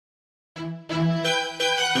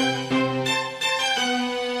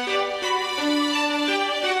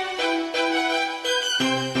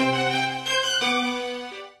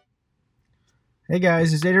Hey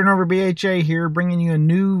guys, it's Adrian over BHA here, bringing you a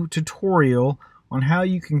new tutorial on how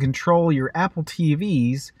you can control your Apple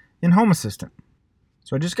TVs in Home Assistant.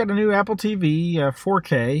 So I just got a new Apple TV,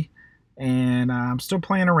 4K, and I'm still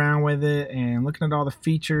playing around with it and looking at all the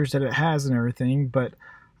features that it has and everything, but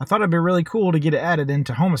I thought it'd be really cool to get it added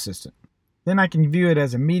into Home Assistant. Then I can view it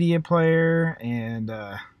as a media player and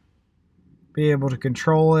be able to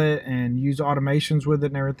control it and use automations with it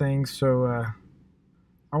and everything. So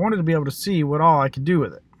I wanted to be able to see what all I could do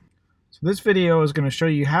with it. So this video is going to show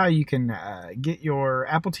you how you can get your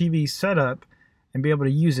Apple TV set up and be able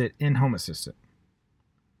to use it in Home Assistant.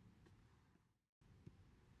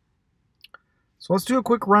 So let's do a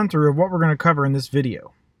quick run through of what we're going to cover in this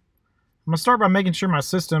video. I'm going to start by making sure my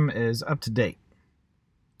system is up to date.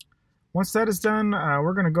 Once that is done,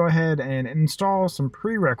 we're going to go ahead and install some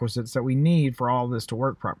prerequisites that we need for all of this to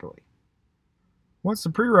work properly. Once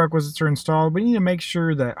the prerequisites are installed, we need to make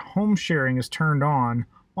sure that home sharing is turned on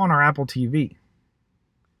our Apple TV.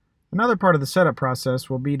 Another part of the setup process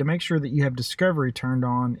will be to make sure that you have Discovery turned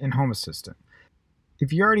on in Home Assistant.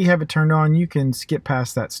 If you already have it turned on, you can skip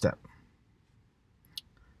past that step.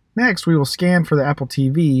 Next, we will scan for the Apple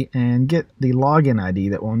TV and get the login ID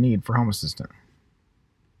that we'll need for Home Assistant.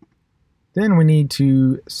 Then we need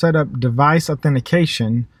to set up device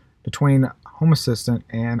authentication between Home Assistant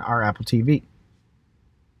and our Apple TV.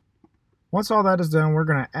 Once all that is done, we're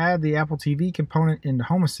going to add the Apple TV component into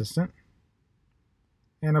Home Assistant.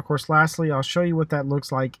 And of course, lastly, I'll show you what that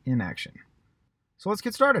looks like in action. So let's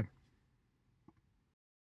get started.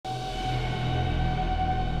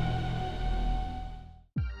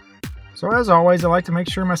 So as always, I like to make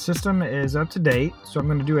sure my system is up to date. So I'm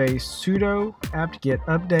going to do a sudo apt-get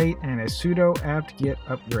update and a sudo apt-get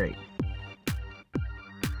upgrade.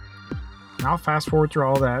 And I'll fast forward through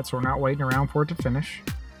all that so we're not waiting around for it to finish.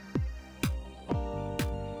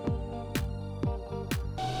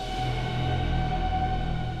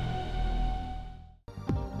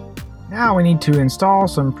 Now we need to install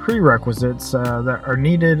some prerequisites that are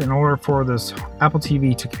needed in order for this Apple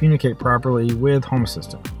TV to communicate properly with Home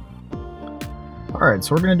Assistant. Alright,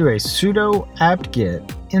 so we're going to do a sudo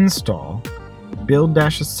apt-get install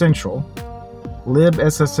build-essential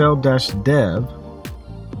libssl-dev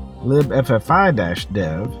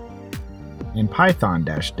libffi-dev and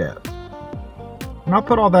python-dev. And I'll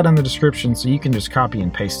put all that in the description so you can just copy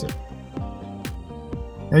and paste it.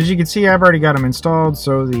 As you can see, I've already got them installed,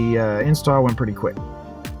 so the install went pretty quick.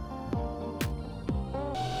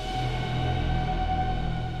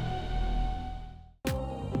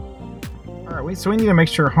 Alright, so we need to make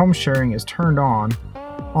sure home sharing is turned on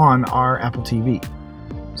our Apple TV.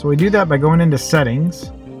 So we do that by going into settings,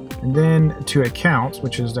 and then to accounts,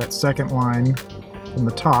 which is that second line from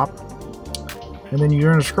the top. And then you're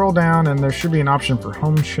going to scroll down, and there should be an option for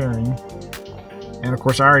home sharing. And of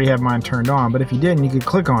course I already have mine turned on, but if you didn't, you could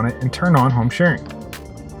click on it and turn on home sharing.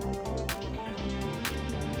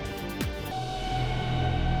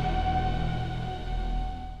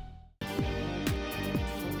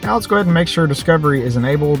 Now let's go ahead and make sure Discovery is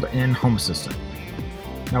enabled in Home Assistant.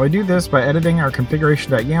 Now we do this by editing our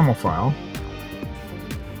configuration.yaml file.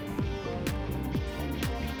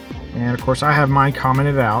 And of course I have mine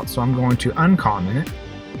commented out, so I'm going to uncomment it.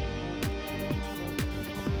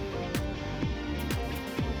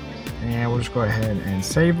 And we'll just go ahead and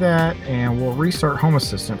save that, and we'll restart Home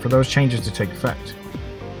Assistant for those changes to take effect.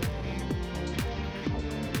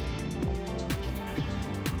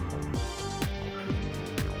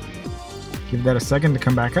 Give that a second to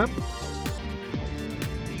come back up.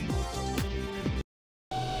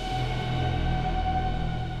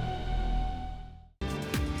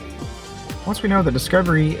 Once we know that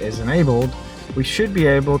Discovery is enabled, we should be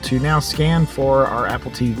able to now scan for our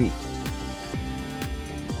Apple TV.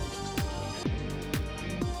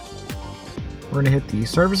 We're going to hit the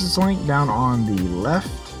services link down on the left,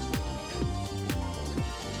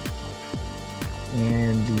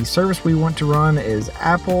 and the service we want to run is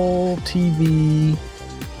Apple TV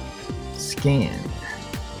Scan.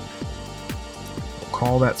 We'll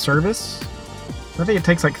call that service. I think it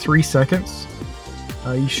takes like 3 seconds.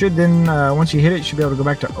 You should then, once you hit it, you should be able to go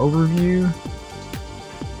back to Overview,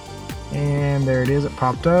 and there it is, it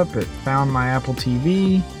popped up, it found my Apple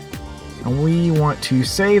TV. And we want to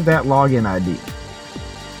save that login ID.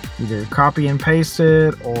 Either copy and paste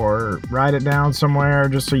it or write it down somewhere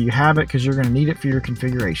just so you have it, because you're going to need it for your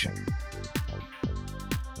configuration.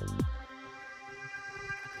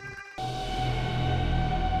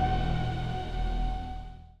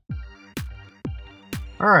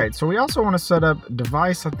 Alright, so we also want to set up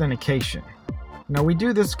device authentication. Now we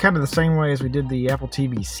do this kind of the same way as we did the Apple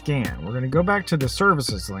TV scan. We're going to go back to the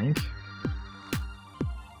services link,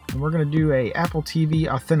 we're going to do a Apple TV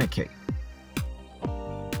authenticate.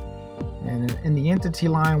 And in the entity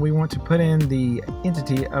line, we want to put in the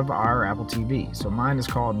entity of our Apple TV. So mine is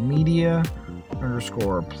called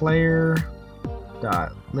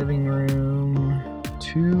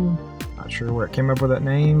media_player.livingroom2. Not sure where it came up with that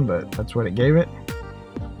name, but that's what it gave it.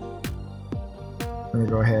 I'm going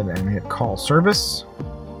to go ahead and hit call service.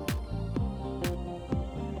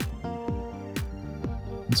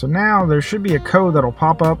 And so now there should be a code that'll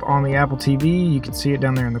pop up on the Apple TV. You can see it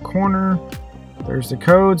down there in the corner. There's the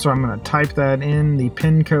code, so I'm going to type that in the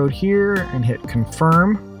PIN code here and hit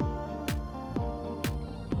confirm.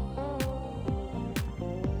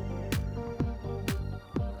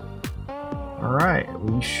 Alright,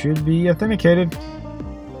 we should be authenticated.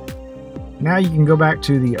 Now you can go back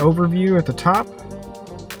to the overview at the top.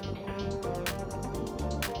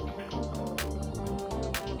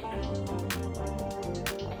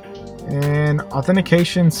 And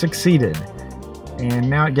authentication succeeded. And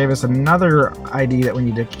now it gave us another ID that we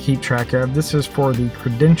need to keep track of. This is for the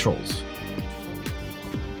credentials.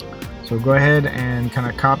 So go ahead and kind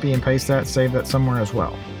of copy and paste that, save that somewhere as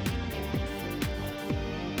well.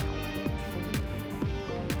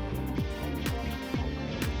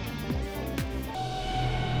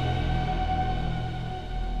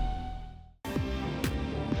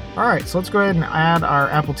 Alright, so let's go ahead and add our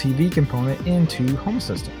Apple TV component into Home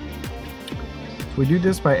Assistant. So we do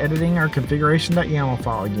this by editing our configuration.yaml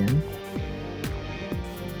file again.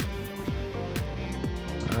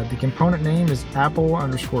 The component name is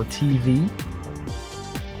Apple_TV.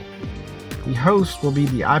 The host will be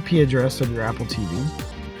the IP address of your Apple TV.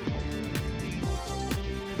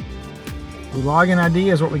 The login ID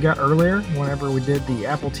is what we got earlier whenever we did the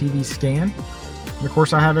Apple TV scan. And of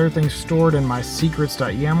course I have everything stored in my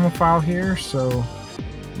secrets.yaml file here, so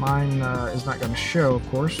mine is not going to show, of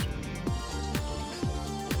course.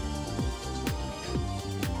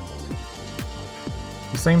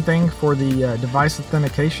 The same thing for the device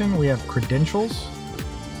authentication. We have credentials.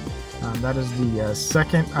 That is the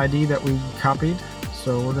second ID that we copied,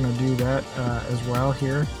 so we're going to do that as well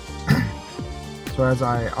here. So as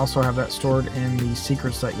I also have that stored in the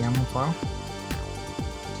secrets.yaml file.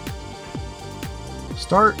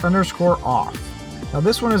 Start_off. Now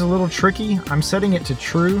this one is a little tricky. I'm setting it to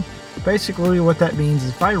true. Basically what that means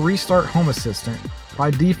is if I restart Home Assistant,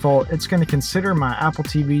 by default it's going to consider my Apple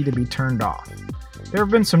TV to be turned off. There have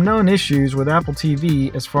been some known issues with Apple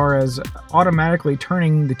TV as far as automatically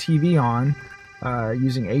turning the TV on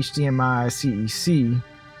using HDMI CEC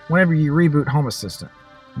whenever you reboot Home Assistant.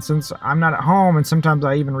 And since I'm not at home and sometimes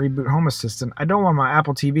I even reboot Home Assistant, I don't want my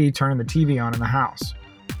Apple TV turning the TV on in the house.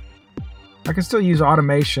 I can still use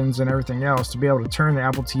automations and everything else to be able to turn the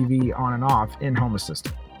Apple TV on and off in Home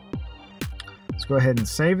Assistant. Let's go ahead and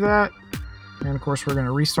save that. And of course we're going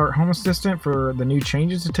to restart Home Assistant for the new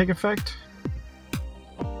changes to take effect.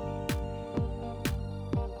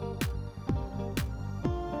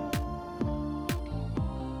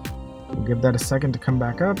 We'll give that a second to come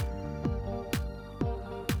back up.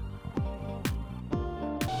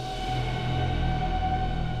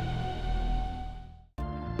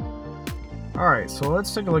 Alright, so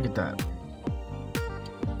let's take a look at that.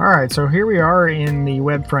 Alright, so here we are in the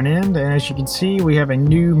web front end, and as you can see we have a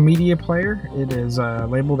new media player. It is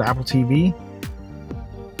labeled Apple TV.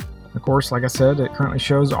 Of course, like I said, it currently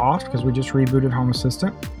shows off because we just rebooted Home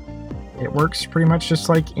Assistant. It works pretty much just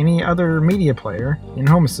like any other media player in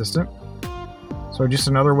Home Assistant. So just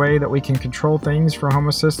another way that we can control things for Home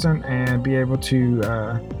Assistant and be able to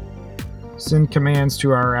send commands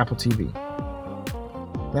to our Apple TV.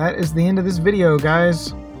 That is the end of this video,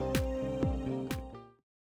 guys.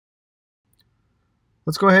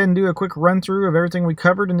 Let's go ahead and do a quick run through of everything we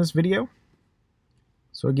covered in this video.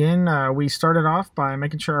 So again, we started off by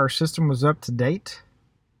making sure our system was up to date.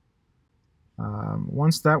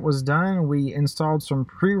 Once that was done, we installed some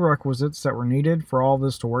prerequisites that were needed for all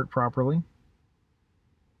this to work properly.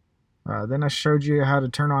 Then I showed you how to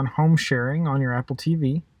turn on home sharing on your Apple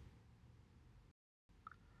TV.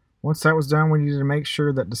 Once that was done, we needed to make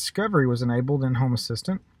sure that Discovery was enabled in Home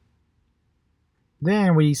Assistant.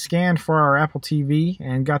 Then we scanned for our Apple TV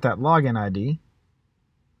and got that login ID.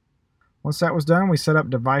 Once that was done, we set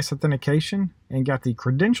up device authentication and got the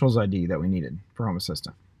credentials ID that we needed for Home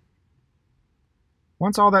Assistant.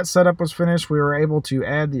 Once all that setup was finished, we were able to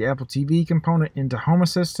add the Apple TV component into Home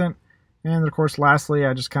Assistant. And of course, lastly,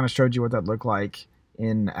 I just kind of showed you what that looked like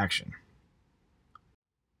in action.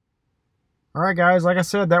 Alright guys, like I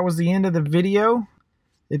said, that was the end of the video.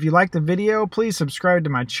 If you liked the video, please subscribe to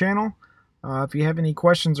my channel. If you have any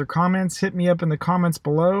questions or comments, hit me up in the comments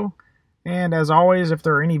below. And as always, if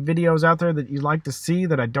there are any videos out there that you'd like to see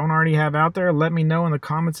that I don't already have out there, let me know in the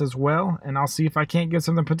comments as well, and I'll see if I can't get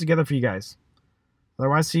something put together for you guys.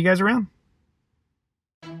 Otherwise, see you guys around.